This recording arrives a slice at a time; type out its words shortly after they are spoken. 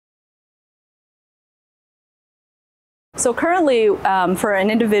So currently, for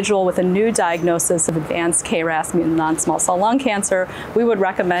an individual with a new diagnosis of advanced KRAS mutant non-small cell lung cancer, we would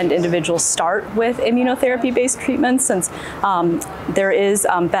recommend individuals start with immunotherapy-based treatments since there is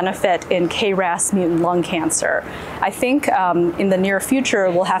benefit in KRAS mutant lung cancer. I think in the near future,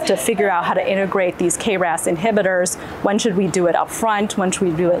 we'll have to figure out how to integrate these KRAS inhibitors. When should we do it up front? When should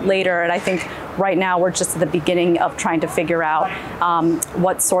we do it later? And I think right now we're just at the beginning of trying to figure out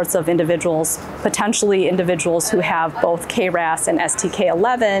what sorts of individuals, potentially individuals who have both KRAS and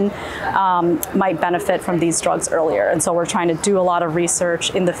STK11 might benefit from these drugs earlier. And so we're trying to do a lot of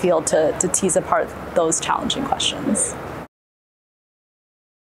research in the field to tease apart those challenging questions.